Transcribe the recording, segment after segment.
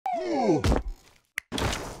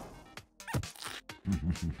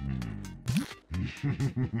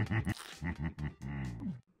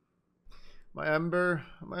My Ember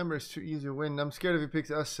is too easy to win. I'm scared if he picks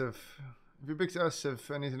Asif. If he picks Asif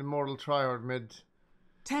and he's an immortal tryhard mid,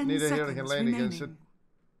 10 need a hero that seconds can lane remaining. against it.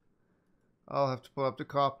 I'll have to pull up the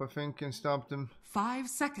QOP, I think, and stomp them. 5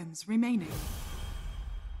 seconds remaining.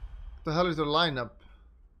 What the hell is their lineup?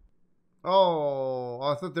 Oh,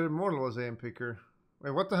 I thought their immortal was aim picker.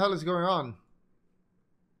 Wait, what the hell is going on?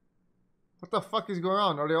 What the fuck is going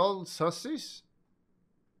on? Are they all sussies?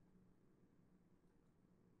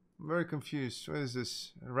 I'm very confused. What is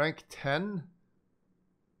this? Rank 10?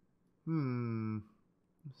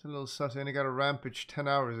 It's a little sussy. And he got a rampage 10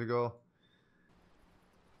 hours ago.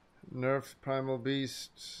 Nerfed primal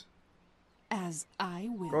beasts. As I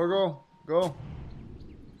will. Go, go, go.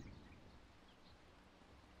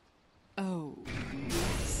 Oh,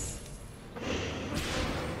 yes.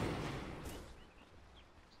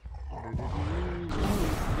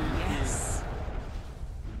 Yes.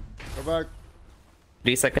 Go back.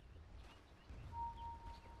 3 seconds.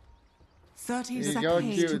 30 There you go,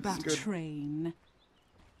 seconds cute, to it's back good. train.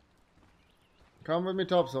 Come with me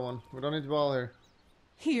top someone. We don't need the ball here.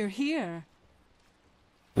 Here, here.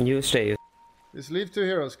 You stay. Just leave 2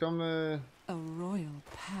 heroes. Come, A royal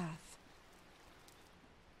path.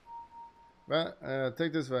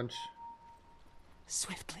 take this bench.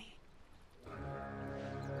 Swiftly.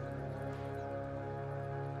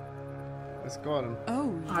 Let's go on him.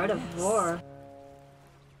 Oh, Art of yes. War.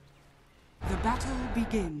 The battle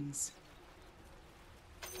begins.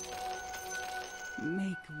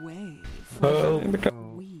 Make way for the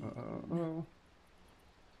queen.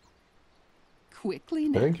 Quickly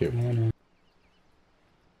now. Thank you.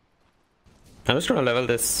 I'm just gonna level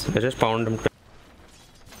this. I just found him.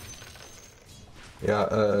 Yeah,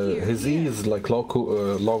 his E is like long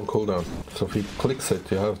cooldown. So if he clicks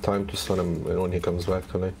it, you have time to stun him when he comes back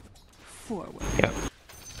to lane. Forward. Yeah.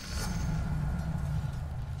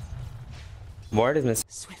 Ward is missing.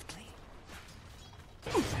 Swiftly.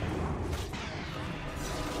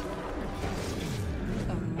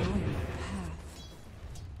 A royal path.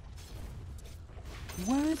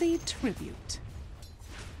 Worthy tribute.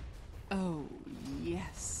 Oh,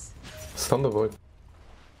 yes. Stun the void.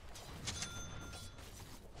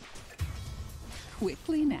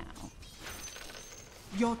 Quickly now.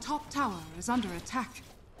 Your top tower is under attack.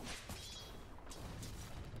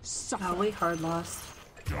 Suffer. Oh, we hard lost.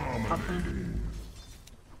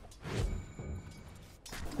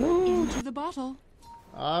 Into the bottle.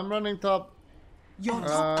 I'm running top. Your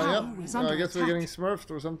top tower Yep. is under I guess attack. we're getting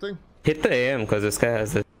smurfed or something. Hit the AM because this guy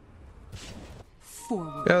has it.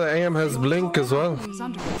 Forward. Yeah, the AM has blink as well. Is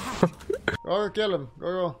under attack. Go kill him.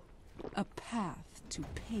 Go. A path to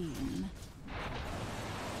pain.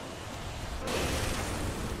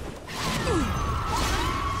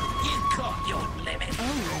 You got your limit.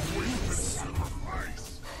 Oh, yes.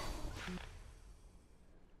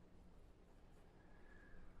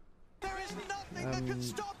 There is nothing that can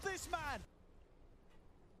stop this man.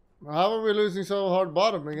 How are we losing so hard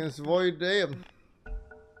bottom against Void AM?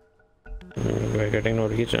 We're getting no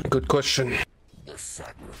regen. Good question. The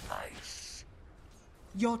sacrifice.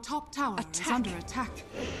 Your top tower is under attack.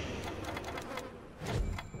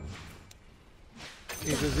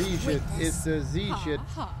 It's a Z shit. It's a Z shit.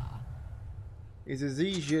 It's a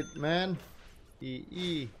Z shit, man.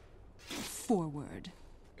 EE. Forward.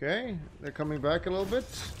 Okay, they're coming back a little bit.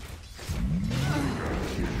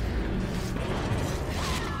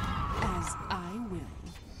 As I will.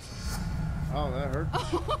 Oh, that hurt.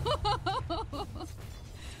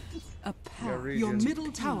 A path. regen. Your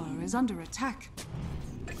middle tower is under attack.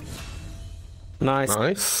 Nice.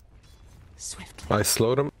 Nice. Swiftly. I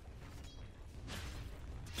slowed him.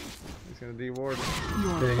 He's gonna de-ward.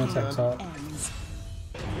 Your Against that top. ends.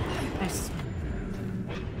 Nice.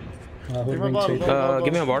 Give me a Hovering bottle, two. bottle.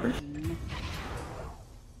 Give me a water.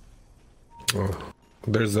 Oh,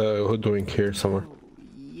 there's a hoodwink here somewhere. Oh,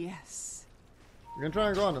 yes. You can try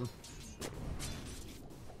and go on him.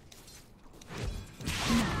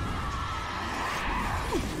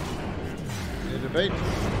 You debate,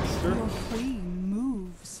 mister. Your queen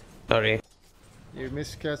moves. Sorry. You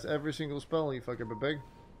miscast every single spell, you fucking big.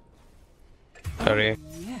 Sorry.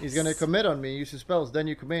 Yes. He's gonna commit on me, use his spells, then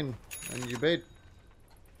you come in and you bait.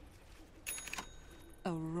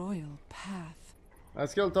 A royal path.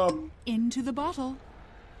 Let's kill top. Into the bottle.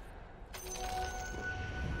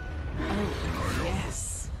 Oh,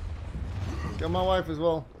 yes. Kill my wife as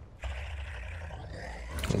well.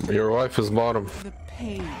 Your wife is bottom. The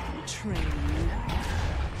pain train.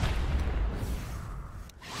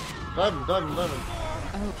 Dive him.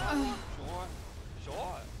 Oh,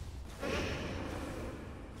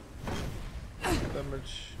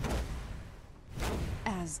 damage.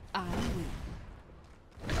 As I will.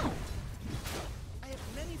 I have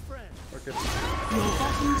many friends. Okay. Your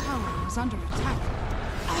bottom tower is under attack.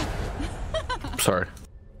 Sorry.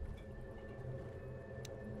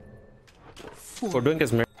 We're doing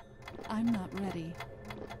his mirror. I'm not ready.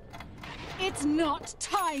 It's not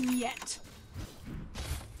time yet.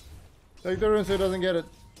 Take the rune so he doesn't get it.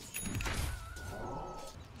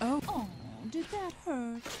 Oh, did that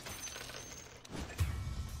hurt?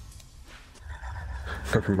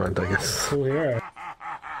 Never mind, I guess. Cool here.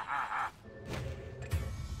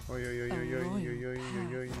 Oi, oi, oi, oi, oi, oi, oi,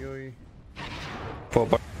 oi, oi, oi. 4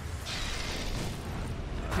 bar.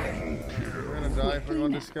 We're gonna die if we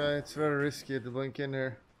want this guy. It's very risky to blink in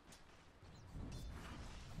here.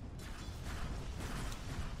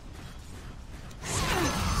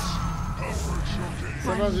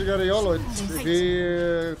 Sometimes you gotta YOLO it. If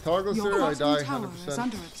he toggles Your here, I bottom die tower is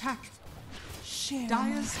under 100%. attack.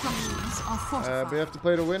 Dire structures are fortified. We have to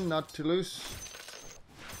play to win, not to lose.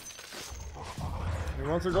 He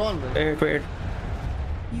wants to go on me. Wait.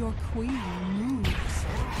 Your queen moves.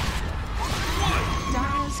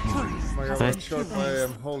 Dire's courier. Oh my god, Nice. got shot by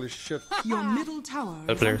him. Holy shit. Your middle tower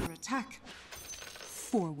is Player. under attack.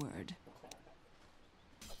 Forward.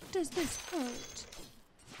 Does this hurt?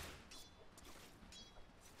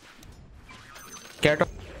 Cat.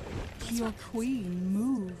 Your queen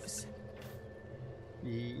moves.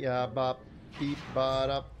 Yeah, bop, beep, bop,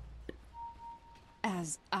 up.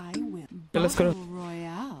 As I will. let's go. Battle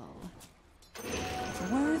Royale.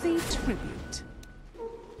 Worthy tribute.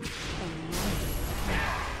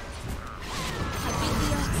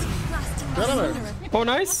 Get him! Oh,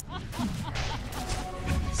 nice.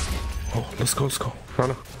 Oh, let's go,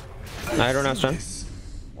 Rana. I don't have stun.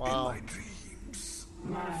 Wow.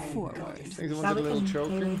 Forward. I think someone did a little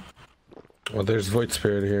choking. Oh, there's Void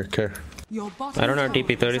Spirit here, care. Your bottom I don't have tower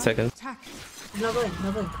TP, 30 is seconds. under attack. No blink.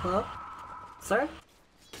 Hello? Sir?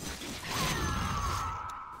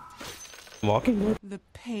 Walking board. The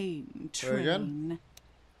pain There again?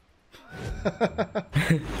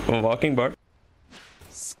 train. Walking board.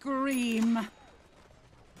 Scream. I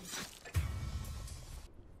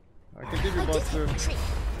can give you both soon.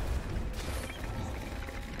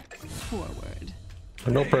 Forward.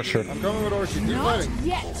 No pressure. I'm coming with Orchid. Keep Not fighting.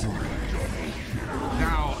 yet.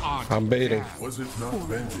 I'm baiting. Was it not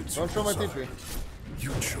vengeance? Don't show my TP. You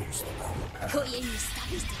chose the wrong path.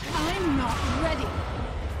 I'm not ready.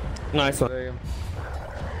 Nice one. Damn.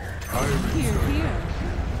 Here, here.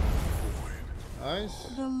 Nice.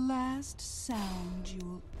 The last sound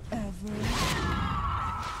you'll ever.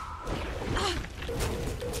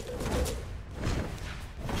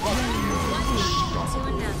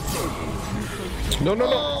 No.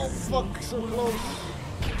 Oh, fuck, so close.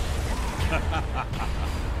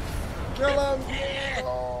 Kill him.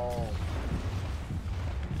 Oh.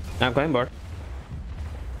 I'm going board.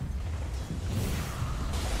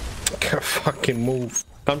 Can't fucking move.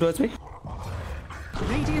 Come towards me.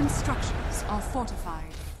 Radiant structures are fortified.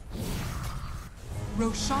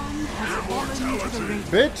 Roshan has fallen to the radiant.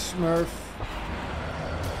 Bitch, Smurf.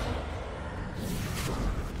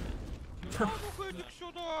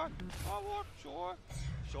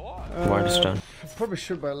 Ward is done. Probably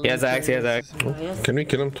should by He has axe, he has axe. Can we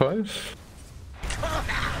kill him twice?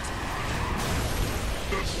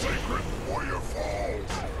 The sacred warrior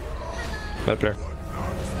falls. Well played.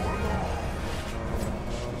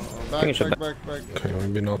 Back, you should back. Okay,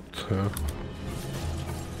 maybe not.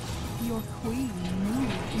 Your queen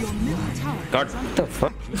moved. Your middle tower. God, is what under the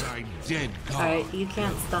fuck? Alright, you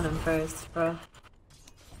can't stun him first, bro.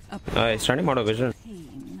 He's turning out of vision.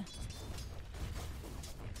 pain.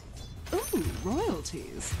 Ooh,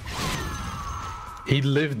 royalties. He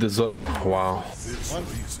lived as a. Wow. What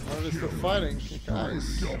is the fighting?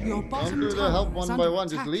 Guys, Your don't bottom do the tower help is one under by one.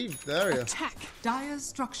 Just attack. leave the area. Attack. Dire's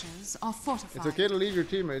structures are fortified. It's okay to leave your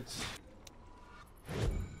teammates.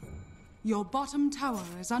 Your bottom tower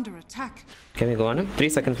is under attack. Can we go on him? 3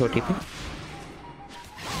 seconds for TP.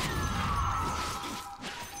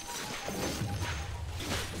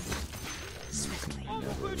 Swiftly.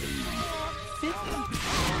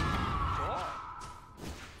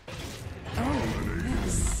 Oh,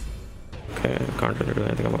 yes. Okay, I can't really do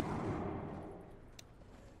anything about it.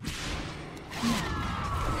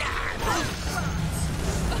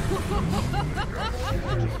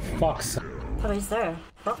 Fuck. What is there?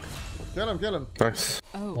 Fuck. Kill him. Nice.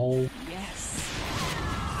 Oh, yes.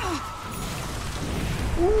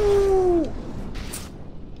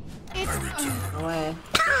 It's No way.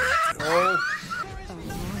 Oh,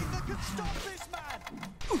 That could stop this man.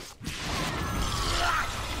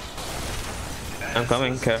 I'm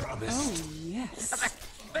coming, okay. oh yes. Yes.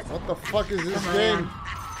 What the fuck is this game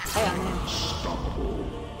Hey, I'm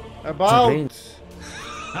in. about? range.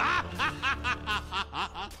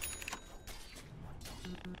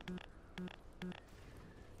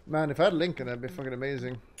 Man, if I had Lincoln, that'd be fucking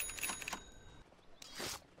amazing.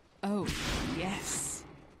 Oh, yes.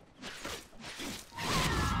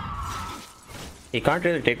 He can't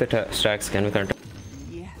really take the stacks, can we? Can't.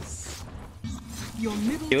 Yes. Your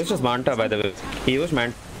middle He was just tower Manta, is by the under way. attack. He was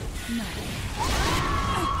Manta. No.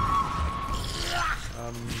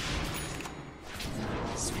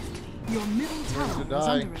 Swiftly. Your middle tower is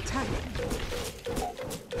die. under attack.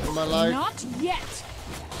 In my life. Not yet.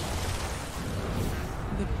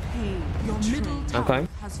 The pain. Your middle tower fine.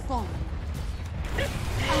 has fallen.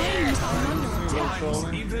 I'm under attack.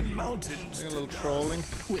 Trolling. Even mountains. A little trolling.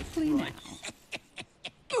 Quickly now.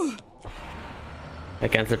 I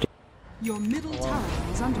cancelled. Your middle tower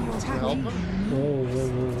is under attack. Help him?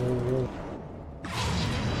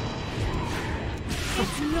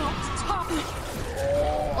 It's not tough.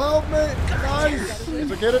 Help me! Nice!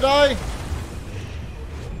 It's okay to die!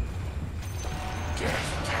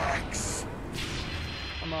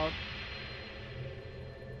 I'm out.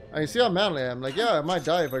 I see how manly I am. Like, yeah, I might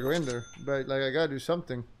die if I go in there, but like, I gotta do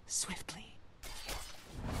something. Swiftly.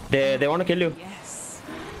 They want to kill you. Yes.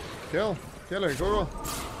 Kill her, go.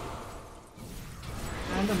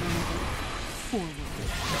 I'm the man. Forward.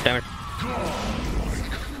 Damn it.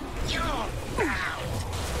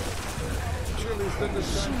 Chili's did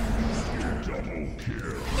this time.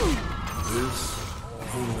 This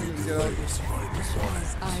only delays my design.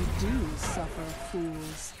 I do suffer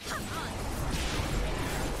fools.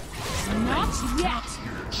 Not yet.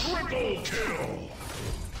 Triple kill.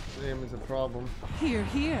 Name is a problem. Here,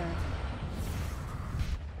 here.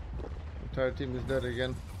 Entire team is dead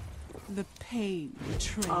again. The pain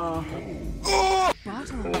train. Oh,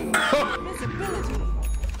 Battle. Visibility.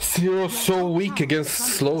 Zero's so weak against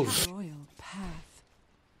slows. Royal path.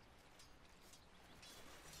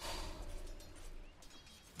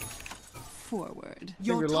 Forward. I think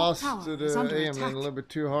Your we top lost tower to is the under AM lane attack. a little bit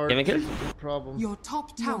too hard. Can we kill? Problem. Your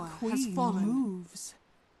top tower has fallen. Moves.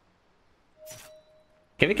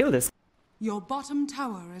 Can we kill this? Your bottom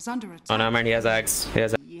tower is under attack. Oh no, man, he has axe. He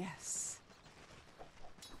has. Yes.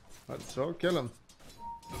 So kill him.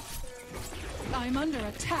 I'm under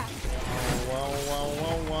attack.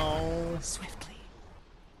 Wow. Swiftly.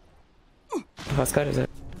 How scared is it?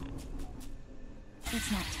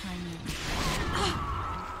 It's not time.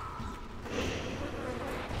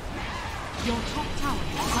 Your top tower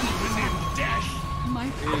is under attack. My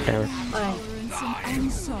Damn it. tolerance and I'm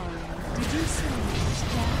sorry. Did you say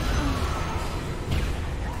that?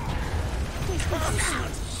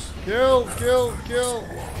 Kill.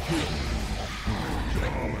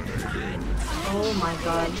 oh my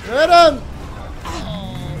god. Hit him!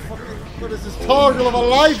 What is this toggle of a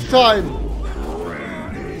lifetime?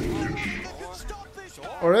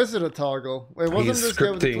 Or is it a toggle? Wait, wasn't He's this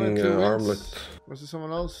guy with the scripting 22 wins? armlet. Was it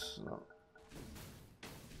someone else? No.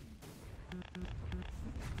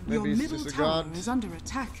 Your Maybe it's middle just a tower god. is under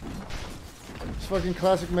attack. It's fucking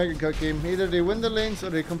classic Mega Cut game. Either they win the lanes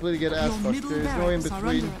or they completely get ass Your fucked. middle There's no in barracks are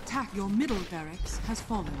between. under attack. Your middle barracks has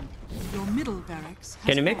fallen. Your middle barracks has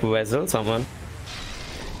Can you make fallen. Vessel, someone?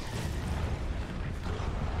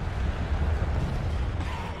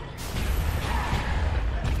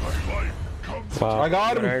 Wow. I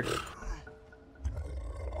got him. Right.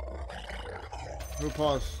 Who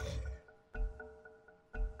paused?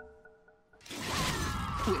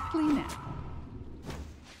 Quickly now.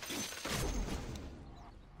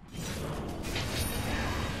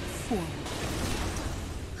 Forward.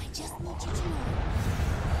 I just need you to know.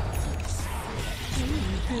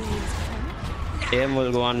 AM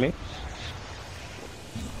will go on me.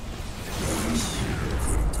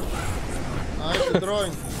 Nice, the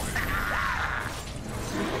drawing.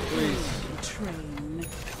 Please. Train.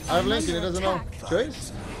 I have Lincoln, he doesn't know.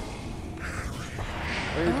 Chase?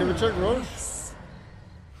 Hey, can we check Roche?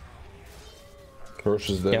 Roche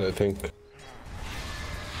is dead, Yep. I think.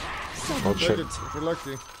 I'll Check check. it, if you're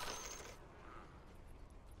lucky.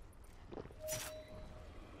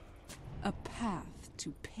 A path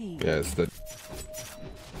to pain. Yeah, it's dead.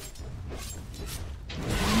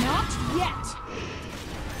 Not yet.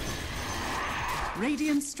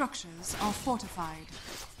 Radiant structures are fortified.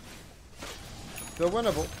 They're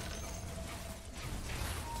winnable.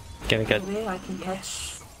 Can we catch? Maybe I can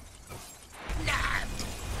catch.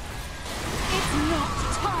 It's not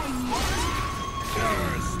time yet.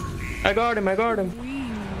 I got him. Got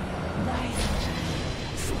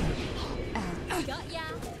ya.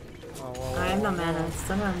 I am the mana.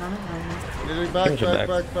 Still not mana.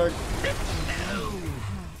 Back.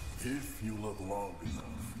 If you look long enough,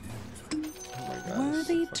 Oh my god.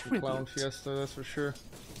 Worthy Fucking clown tribute. fiesta, that's for sure.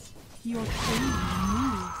 Your queen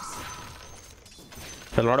moves.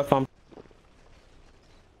 A lot of farm.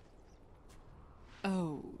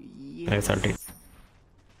 Oh, Nice ulti. yes.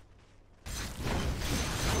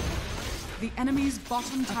 The enemy's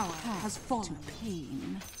bottom tower has fallen. To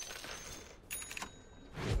pain.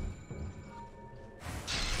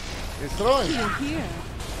 He's throwing. Here, here.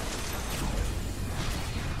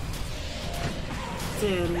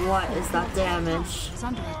 Dude, what is that damage? Is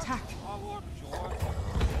under attack.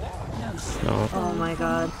 No. Oh my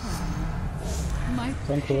god. My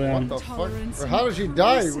What pain the fuck? tolerance Or how did she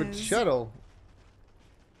die with increases. Shadow?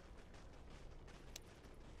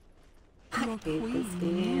 I Your hate this queen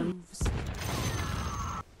game. moves.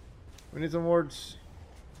 We need some words.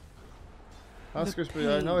 Oscar's, but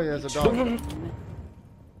I know he has a dog.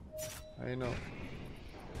 I know.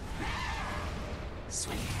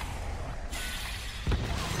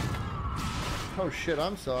 Oh shit,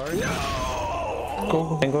 I'm sorry.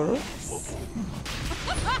 Go, Kangaroo.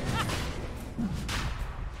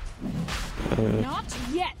 Not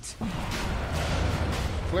yet.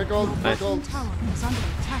 Click hold, click Bottom hold. tower is under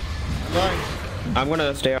attack. I'm dying. I'm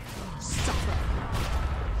gonna stay up. Suffer.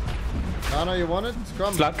 Nana, you want it?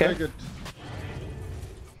 Come, Slap take care. it.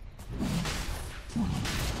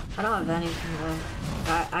 I don't have anything though.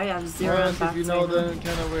 I have zero Well, impact if you know, right now. then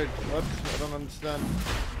kinda weird. What? I don't understand.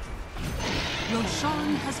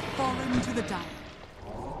 Roshan has fallen to the dire.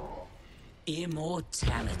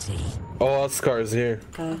 Immortality. Oh, Oscar is here.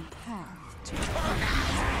 Okay. Path to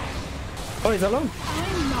Oh, he's alone.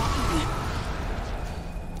 I'm not weak.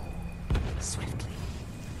 Swiftly.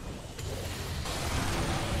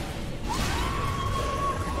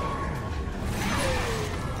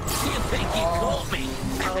 You think you caught me?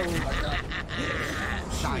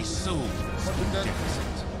 Die soon.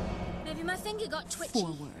 Maybe my finger got twitchy.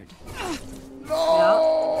 Forward.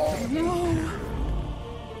 No!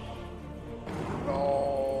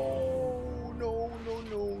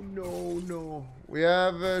 No. We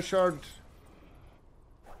have a shard.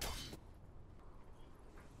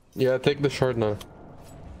 Yeah, take the shard now.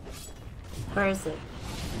 Where is it?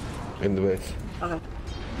 In the base. Okay.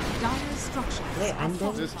 Dire structures. They are ended?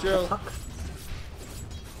 falling. Just chill. Fuck.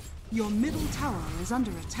 Your middle tower is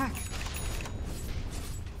under attack.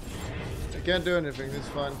 I can't do anything, it's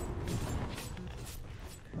fine.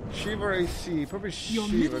 Shiva or AC? Probably Your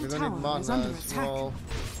Shiva, middle because I need tower is mana under as attack. well.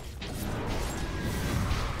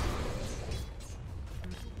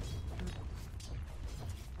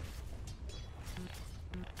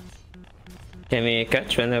 Can we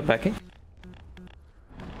catch when they're packing?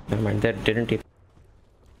 Never mind, that didn't even.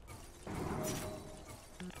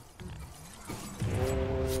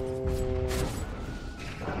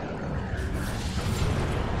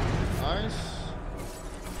 Nice.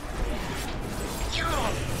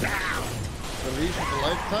 The leash of a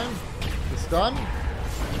lifetime. It's done.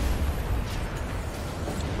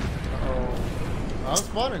 Uh-oh. I'm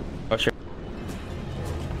spawning. Oh, sure.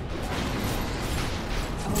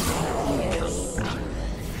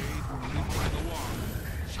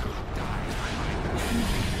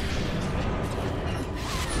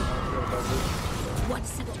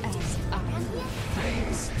 What's the As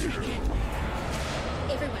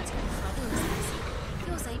Everyone's got problems.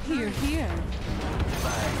 Yours ain't Here, mine. here.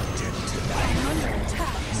 I'm under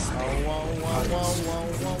attack.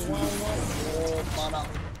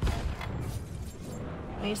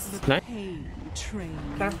 Nice. Nice. Pain train.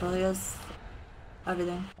 Careful, yes.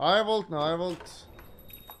 Everything. I have ult now, I have ult.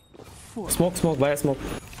 Smoke, buy a smoke.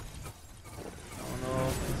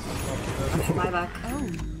 Oh no. My back. Oh,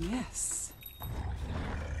 yes.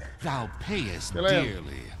 Thou payest Kill him.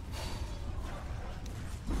 dearly.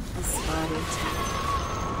 That's spotty.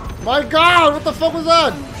 My god, what the fuck was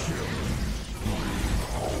that?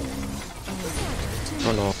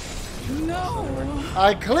 Oh no. No.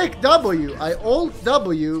 I click W, I ult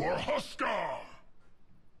W. for Husker.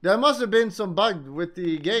 There must have been some bug with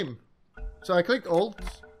the game. So I clicked ult.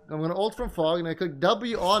 I'm gonna ult from fog and I click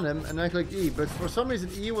W on him and I click E. But for some reason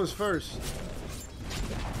E was first.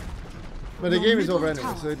 But the Your game is over middle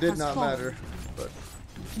anyway, so tower it did has not fallen. matter. But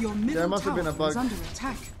Your middle must have tower been a bug. is under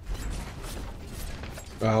attack.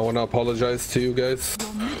 I want to apologize to you guys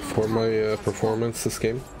Your middle for my tower has performance this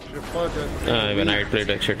game. should apologize. When I played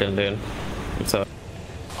like shit and then. So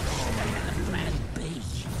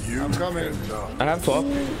I'm coming. I have swap.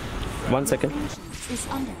 1 second. is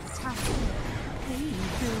under attack. Pain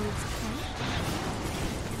builds pain.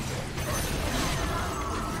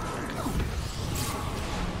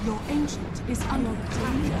 Your ancient is under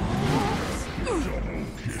attack.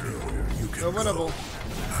 They're winnable.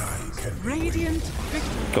 Radiant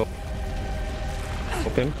victory. Go.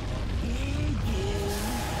 Open.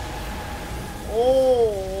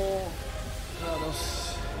 Oh!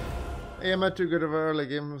 I'm not too good of an early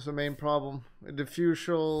game was the main problem. The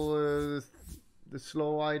diffusal, the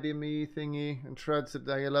slow IDME thingy, and shreds at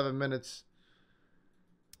like 11 minutes.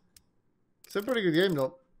 It's a pretty good game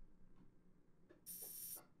though.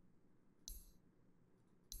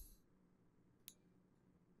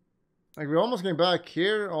 Like we almost came back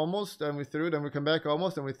here, almost, and we threw, then we come back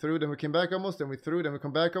almost, and we threw, then we came back almost, then we threw, then we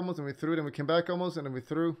come back almost, and we threw, then we came back almost, and then we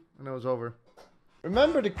threw, and it was over.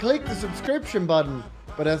 Remember to click the subscription button,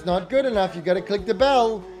 but that's not good enough. You gotta click the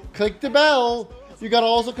bell. Click the bell. You gotta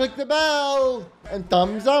also click the bell and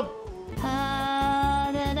thumbs up.